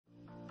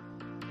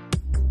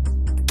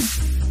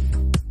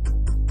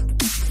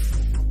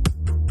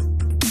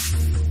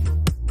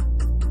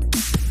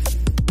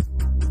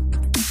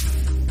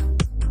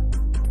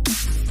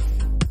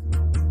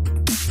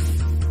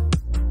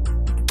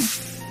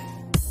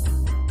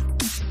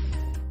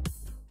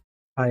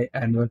Hi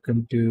and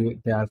welcome to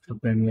the After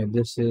Premiere.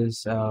 This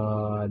is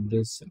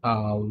this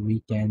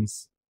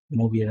weekend's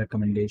movie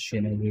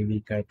recommendation. Every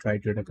week I try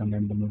to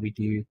recommend the movie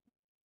to you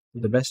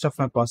to the best of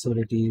my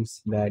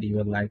possibilities that you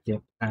will like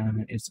it,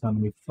 and it's gonna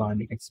be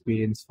fun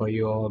experience for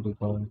you all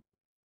because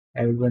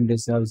everyone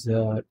deserves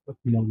a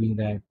movie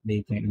that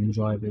they can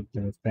enjoy with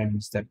their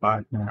friends, their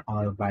partner,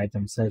 or by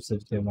themselves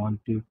if they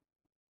want to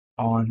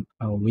on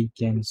a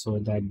weekend so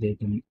that they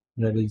can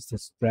release the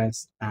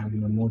stress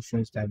and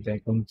emotions that they're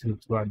going through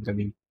throughout the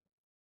week.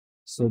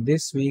 So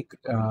this week,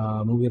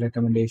 movie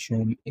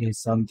recommendation is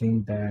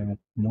something that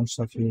most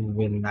of you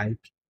will like,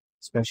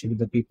 especially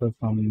the people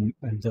from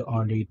the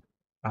early,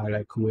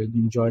 like who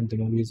enjoyed the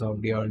movies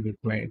of the early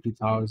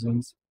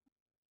 2000s.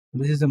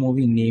 This is a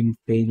movie named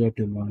Failure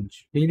to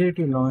Launch. Failure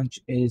to Launch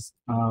is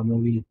a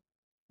movie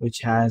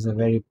which has a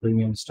very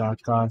premium star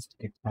cast.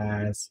 It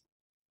has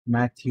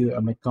Matthew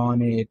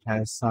McConaughey, it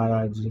has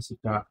Sarah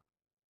Jessica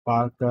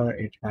Parker,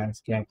 it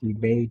has Kathy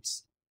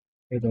Bates,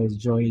 it has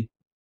Joey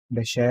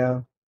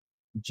Deschanel,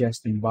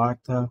 Justin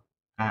Bartha,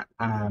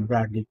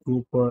 Bradley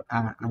Cooper,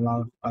 and a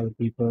lot of other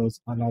people's,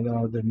 a lot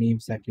of other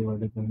names that you will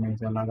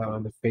recognize, a lot of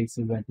other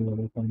faces that you will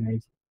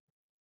recognize.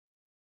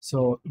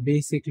 So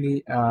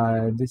basically,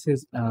 this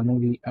is a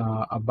movie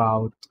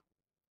about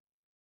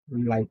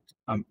like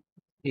um,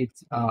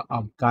 it's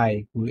a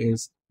guy who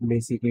is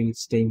basically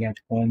staying at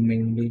home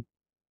mainly.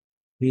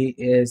 He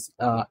is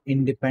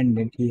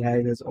independent. He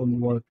has his own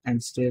work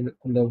and still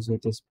lives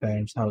with his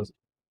parents' house.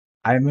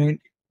 I mean,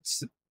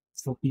 s-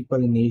 for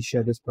people in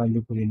Asia, this might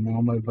be pretty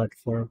normal, but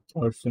for a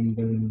person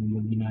living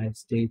in the United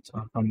States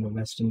or from the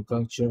Western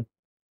culture,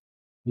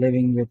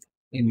 living with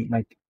in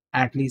like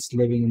at least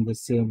living in the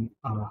same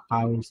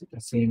house,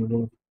 the same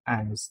roof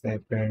as their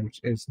parents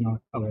is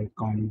not a very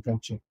common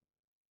culture.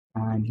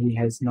 And he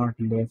has not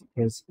left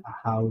his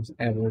house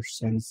ever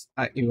since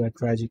a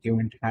tragic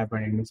event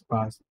happened in his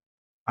past.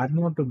 I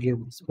don't want to give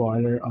a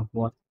spoiler of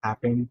what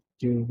happened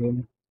to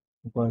him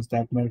because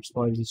that might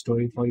spoil the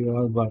story for you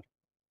all, but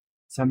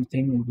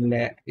something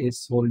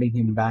is holding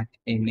him back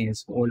in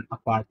his old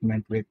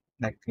apartment with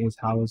like his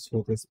house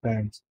with his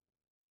parents,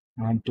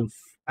 and to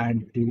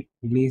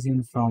release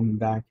him from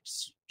that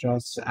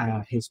stress,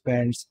 his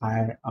parents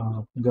hire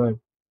a girl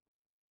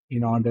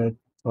in order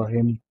for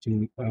him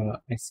to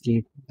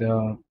escape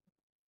the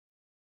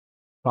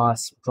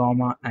past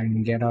trauma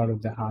and get out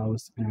of the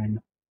house and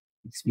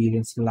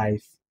experience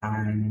life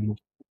and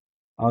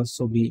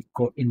also be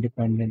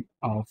independent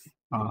of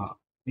uh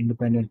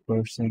independent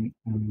person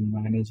and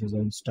manage his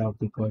own stuff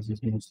because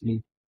he's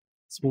mostly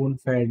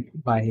spoon-fed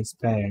by his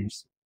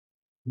parents.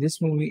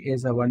 This movie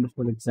is a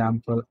wonderful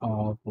example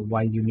of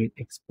why you need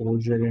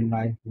exposure in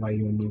life, why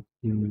you need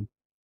to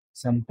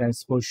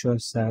sometimes push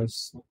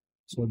yourselves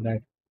so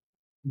that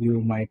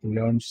you might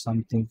learn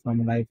something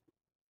from life.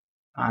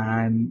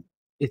 And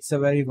it's a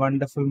very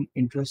wonderful,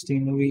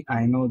 interesting movie.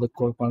 I know the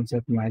core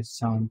concept might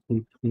sound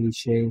too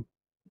cliche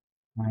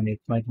and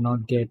it might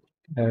not get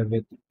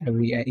with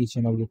every each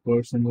and every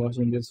person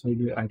watching this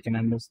video. I can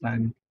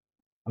understand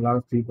a lot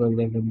of people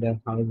live in their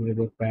house with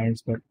their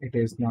parents, but it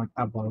is not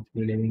about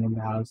living in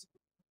the house.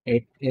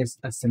 It is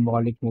a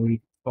symbolic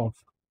movie of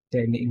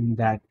telling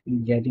that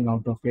getting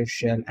out of your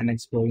shell and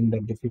exploring the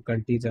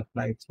difficulties of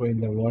life,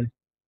 exploring the world.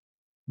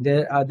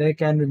 There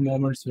can be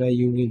moments where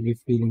you will be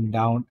feeling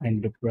down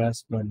and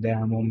depressed, but there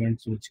are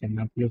moments which can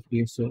uplift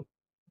you. So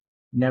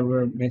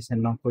never miss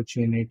an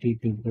opportunity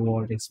to go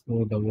out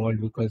explore the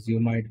world because you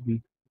might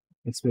be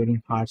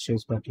experiencing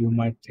hardships, but you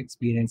might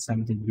experience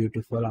something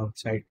beautiful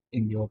outside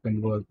in the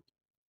open world.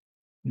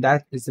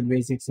 That is the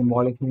basic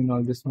symbolic meaning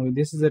of this movie.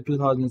 This is a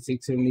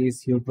 2006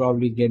 release. You'll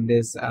probably get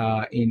this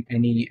in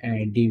any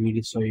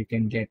DVD, so you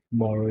can get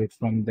borrow it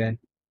from there,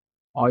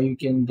 or you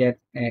can get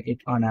it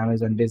on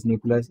Amazon Disney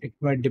Plus. It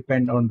might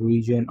depend on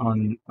region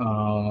on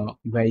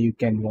where you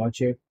can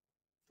watch it.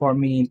 For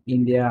me, in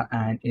India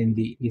and in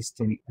the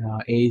Eastern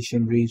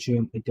Asian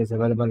region, it is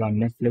available on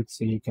Netflix,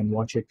 so you can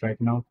watch it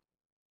right now.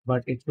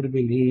 But it will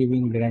be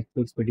leaving the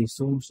Netflix pretty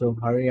soon, so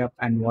hurry up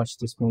and watch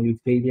this movie.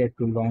 Failure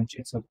to Launch.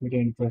 It's a pretty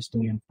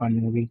interesting and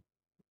fun movie,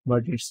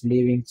 but it's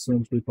leaving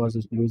soon because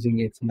it's losing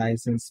its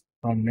license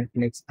from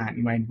Netflix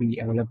and might be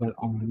available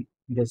on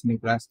Disney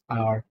Plus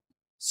or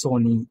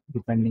Sony,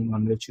 depending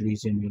on which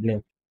region you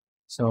live.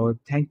 So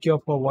thank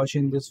you for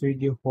watching this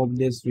video. Hope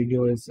this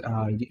video is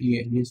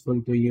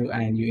useful to you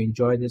and you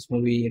enjoy this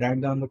movie.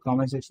 Write down in the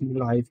comment section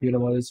below how you feel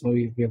about this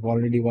movie. If you have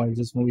already watched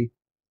this movie,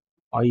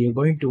 or you're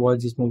going to watch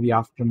this movie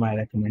after my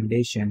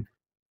recommendation.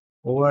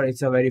 Or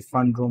it's a very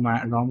fun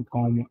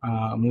rom-com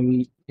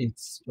movie.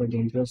 It's very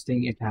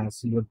interesting. It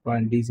has good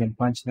fun, decent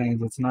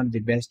punchlines. It's not the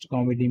best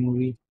comedy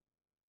movie.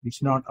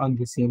 It's not on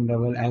the same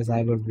level as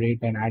I would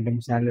rate an Adam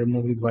Sandler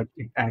movie, but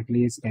it at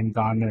least can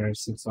garner a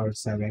 6 or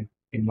 7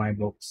 in my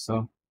books.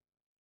 So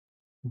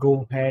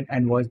go ahead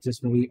and watch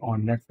this movie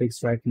on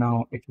Netflix right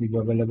now. It will be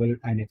available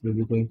and it will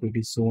be going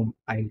pretty soon.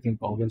 I think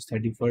August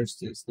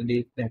 31st is the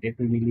date that it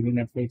will be leaving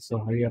Netflix. So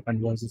hurry up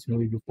and watch this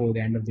movie before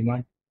the end of the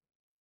month.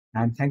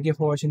 And thank you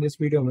for watching this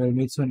video. We'll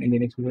meet soon in the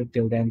next video.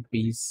 Till then,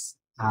 peace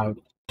out.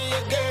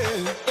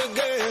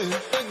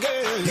 Hey.